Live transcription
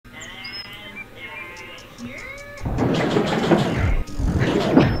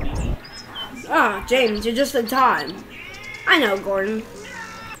Ah, James, you're just in time. I know, Gordon.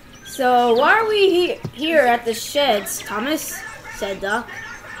 So, why are we here at the sheds, Thomas? Said Doc.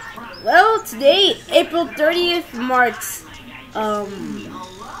 Well, today, April 30th, marks,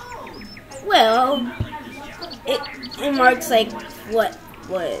 well, it marks, like, what?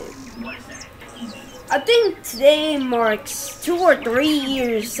 I think today marks 2 or 3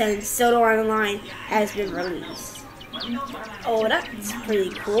 years since Sodor Online has been released. Oh, that's pretty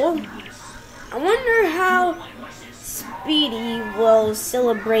cool. I wonder how Speedy will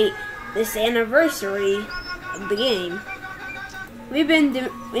celebrate this anniversary of the game. We've been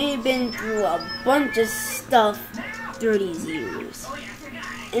through a bunch of stuff through these years,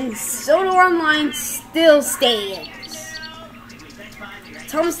 and Sodor Online still stands.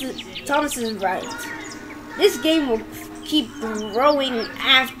 Thomas is right. This game will keep growing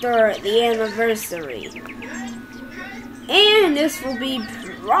after the anniversary, and this will be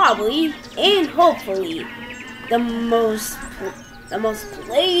probably and hopefully the most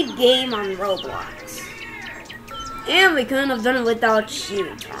played game on Roblox. And we couldn't have done it without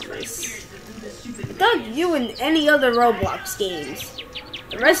you, Thomas. Without you and any other Roblox games,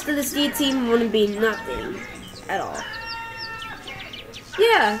 the rest of the C team wouldn't be nothing at all.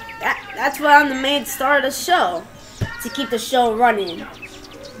 Yeah, that's why I'm the main star of the show, to keep the show running.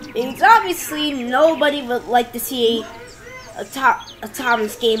 Because obviously nobody would like to see a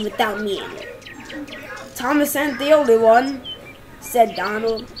Thomas game without me in it. Thomas ain't the only one, said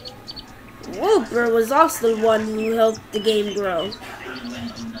Donald. Wilbert was also the one who helped the game grow.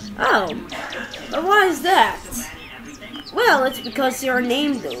 Oh, but why is that? Well, it's because you're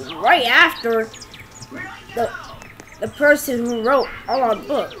named right after the person who wrote all our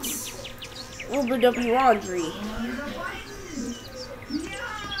books, Wilbert W. Audrey.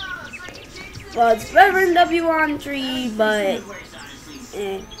 Well, it's Reverend W. Audrey, but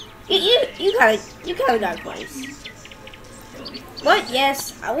you kind of got close. But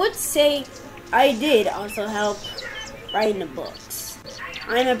yes, I would say I did also help writing the books.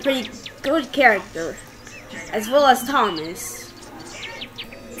 I'm a pretty good character, as well as Thomas.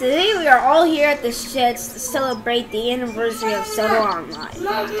 Today we are all here at the sheds to celebrate the anniversary of Sodor Online,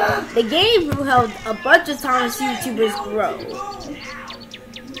 the game who helped a bunch of Thomas YouTubers grow.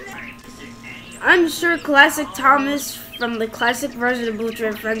 I'm sure Classic Thomas from the classic version of Butcher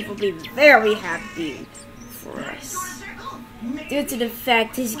and Friends will be very happy for us, due to the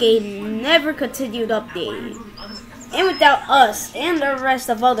fact his game never continued updating. And without us and the rest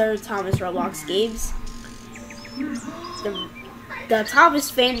of other Thomas Roblox games, the Thomas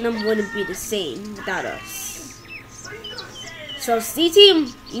fandom wouldn't be the same without us. So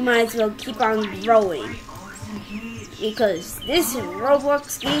C-Team, you might as well keep on growing, because this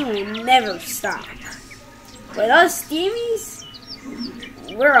Roblox game will never stop. With us Steamies,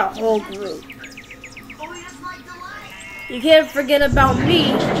 we're a whole group. You can't forget about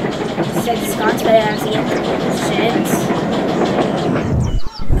me, said Scotsman as he entered the sheds.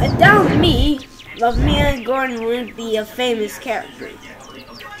 Without me, and Gordon wouldn't be a famous character.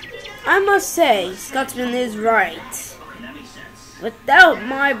 I must say, Scotsman is right. Without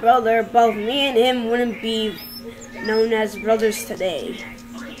my brother, both me and him wouldn't be known as brothers today.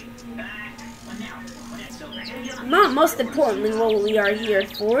 Not most importantly, what we are here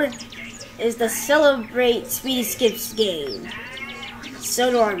for is to celebrate Speedy Skip's game,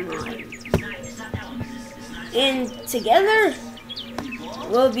 Sodor Online. And together,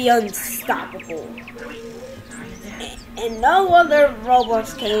 we'll be unstoppable. And no other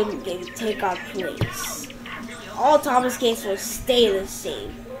Roblox game can take our place. All Thomas games will stay the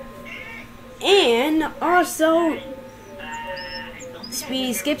same. And also,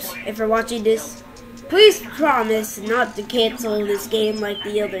 Speedy Skips, if you're watching this, please promise not to cancel this game like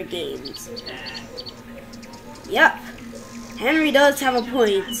the other games. Yep, Henry does have a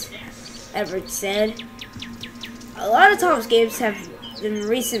point, Everett said. A lot of Thomas games have been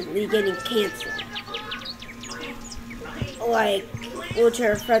recently getting canceled. Like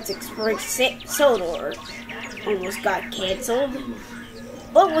Wheelchair Friends Explore Sodor almost got canceled,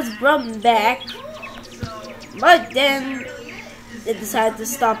 but was brought back. But then they decided to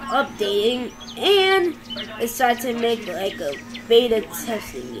stop updating and decided to make like a beta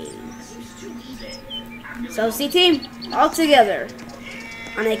testing game. So C-Team, all together,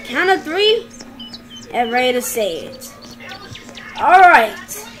 on a count of 3, and ready to say it.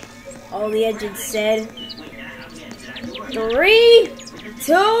 Alright, all the engines said. 3,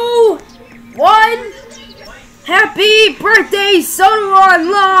 2, 1, happy birthday, Sodor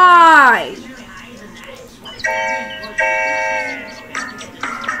Online!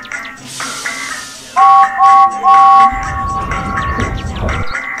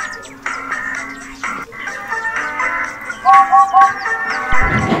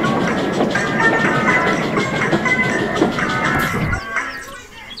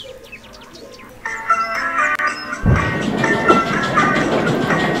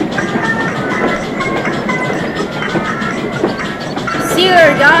 See you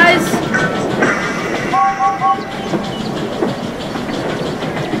later, guys.